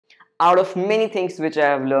out of many things which I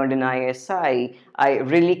have learned in ISI, I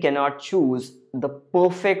really cannot choose the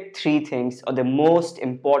perfect three things or the most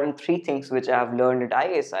important three things which I have learned at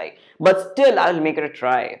ISI, but still I'll make it a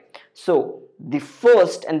try. So the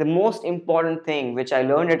first and the most important thing which I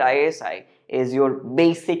learned at ISI is your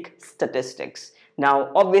basic statistics.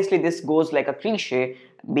 Now obviously this goes like a cliche,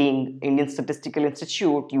 being Indian Statistical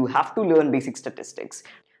Institute, you have to learn basic statistics.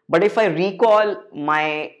 But if I recall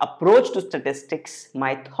my approach to statistics,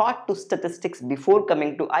 my thought to statistics before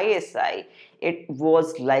coming to ISI, it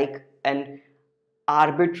was like an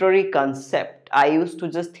arbitrary concept. I used to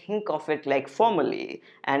just think of it like formally,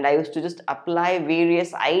 and I used to just apply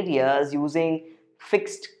various ideas using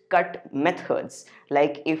fixed cut methods.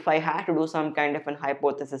 Like if I had to do some kind of an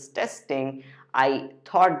hypothesis testing, I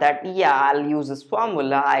thought that yeah, I'll use this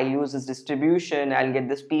formula, I'll use this distribution, I'll get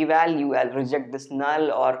this p-value, I'll reject this null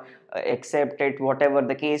or accept it, whatever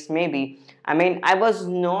the case may be. I mean, I was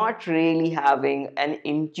not really having an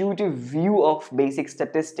intuitive view of basic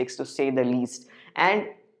statistics, to say the least. And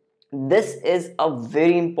this is a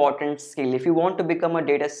very important skill. If you want to become a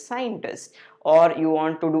data scientist or you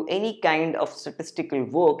want to do any kind of statistical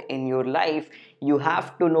work in your life, you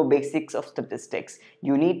have to know basics of statistics.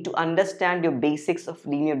 You need to understand your basics of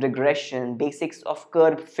linear regression, basics of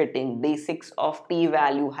curve fitting, basics of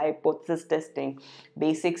p-value, hypothesis testing,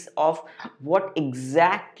 basics of what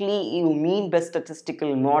exactly you mean by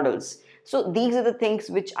statistical models. So these are the things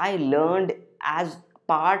which I learned as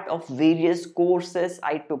part of various courses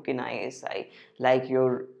I took in ISI, like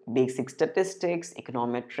your basic statistics,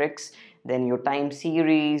 econometrics, then your time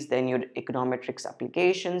series, then your econometrics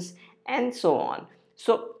applications, and so on.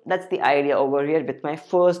 So that's the idea over here with my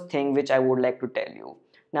first thing which I would like to tell you.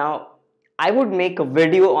 Now, I would make a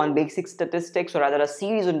video on basic statistics, or rather a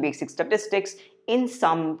series on basic statistics in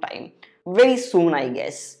some time, very soon I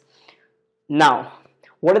guess. Now,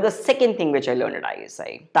 what is the second thing which I learned at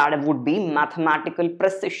ISI? That would be mathematical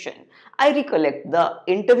precision. I recollect the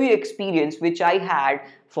interview experience which I had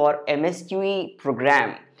for MSQE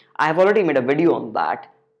program. I have already made a video on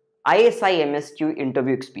that. ISI MSQ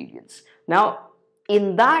interview experience. Now,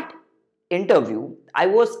 in that interview, I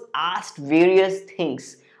was asked various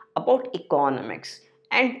things about economics.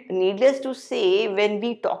 And needless to say, when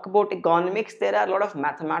we talk about economics, there are a lot of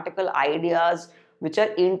mathematical ideas which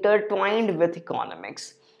are intertwined with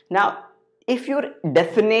economics. Now, if your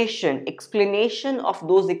definition, explanation of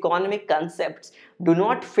those economic concepts do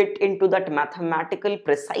not fit into that mathematical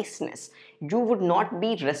preciseness, you would not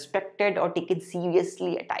be respected or taken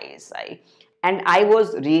seriously at ISI. And I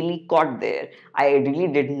was really caught there. I really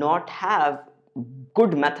did not have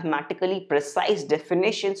good mathematically precise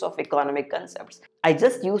definitions of economic concepts. I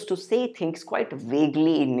just used to say things quite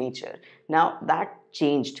vaguely in nature. Now that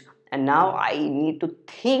changed, and now I need to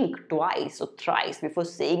think twice or thrice before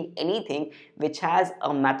saying anything which has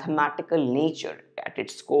a mathematical nature at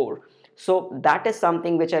its core. So that is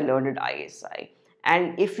something which I learned at ISI.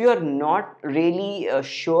 And if you are not really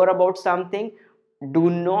sure about something, do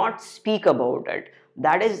not speak about it.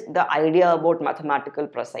 That is the idea about mathematical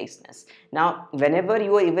preciseness. Now, whenever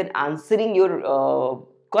you are even answering your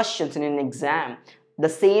questions in an exam, the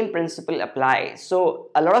same principle applies. So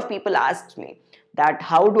a lot of people asked me that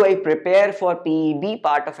how do I prepare for PEB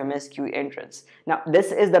part of MSQ entrance. Now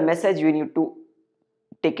this is the message you need to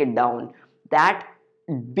take it down, that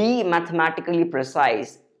be mathematically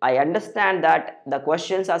precise. I understand that the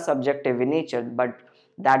questions are subjective in nature, but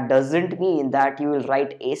that doesn't mean that you will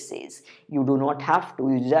write essays. You do not have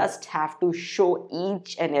to. You just have to show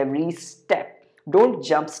each and every step. Don't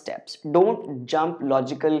jump steps. Don't jump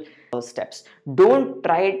logical steps. Don't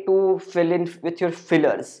try to fill in with your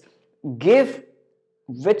fillers. Give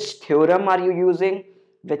which theorem are you using,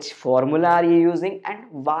 which formula are you using, and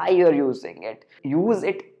why you're using it. Use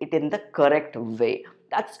it in the correct way.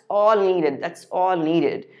 That's all needed. That's all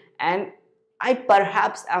needed. And I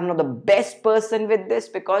perhaps am not the best person with this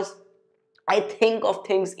because I think of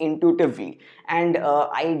things intuitively, and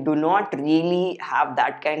I do not really have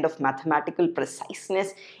that kind of mathematical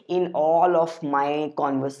preciseness in all of my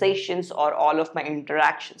conversations or all of my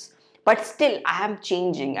interactions. But still, I am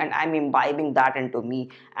changing and I'm imbibing that into me,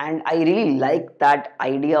 and I really like that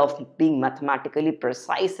idea of being mathematically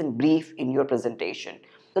precise and brief in your presentation.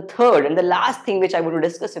 The third and the last thing which I want to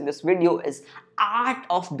discuss in this video is art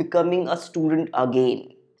of becoming a student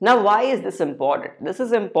again. Now, why is this important? This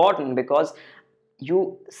is important because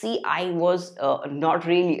you see, I was not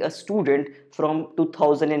really a student from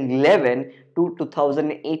 2011 to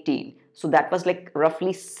 2018. So that was like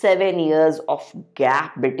roughly 7 years of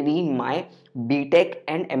gap between my B.Tech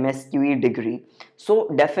and MSQE degree. So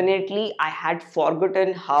definitely I had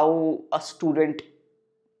forgotten how a student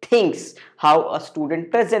thinks, how a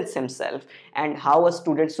student presents himself, and how a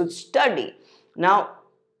student should study. Now,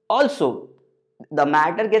 also, the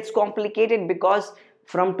matter gets complicated because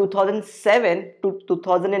from 2007 to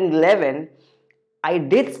 2011, I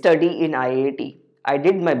did study in IIT. I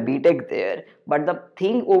did my B.Tech there. But the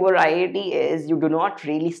thing over IIT is you do not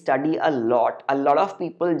really study a lot. A lot of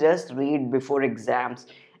people just read before exams,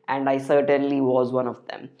 and I certainly was one of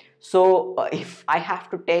them. So, if I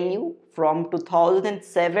have to tell you, from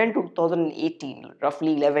 2007 to 2018,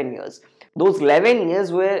 roughly 11 years, those 11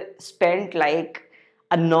 years were spent like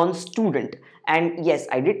a non-student. And yes,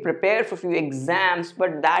 I did prepare for a few exams,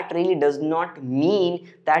 but that really does not mean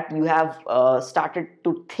that you have started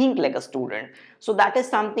to think like a student. So that is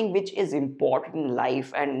something which is important in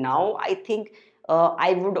life, and now I think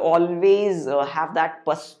I would always have that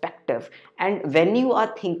perspective. And when you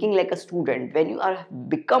are thinking like a student, when you are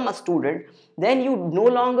become a student, then you no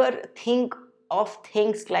longer think of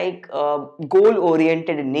things like goal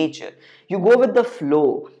oriented in nature. You go with the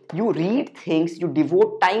flow, you read things, you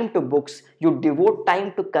devote time to books, you devote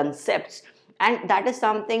time to concepts. And that is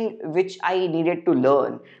something which I needed to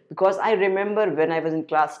learn, because I remember when I was in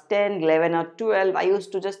class 10, 11 or 12, I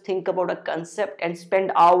used to just think about a concept and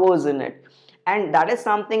spend hours in it. And that is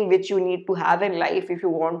something which you need to have in life if you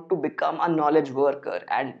want to become a knowledge worker.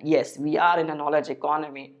 And yes, we are in a knowledge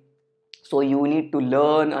economy, so you need to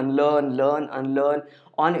learn, unlearn, learn, unlearn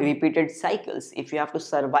on repeated cycles if you have to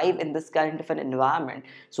survive in this kind of an environment.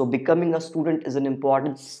 So becoming a student is an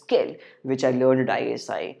important skill which I learned at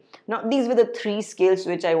ISI. Now, these were the 3 skills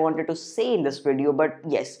which I wanted to say in this video, but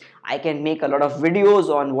yes, I can make a lot of videos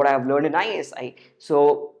on what I have learned in ISI.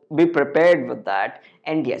 So be prepared with that.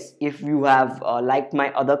 And yes, if you have liked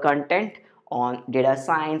my other content on data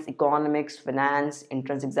science, economics, finance,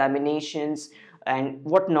 entrance examinations, and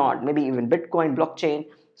whatnot, maybe even Bitcoin, blockchain,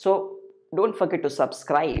 so don't forget to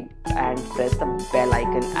subscribe and press the bell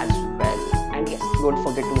icon as well. And yes, don't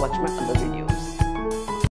forget to watch my other videos.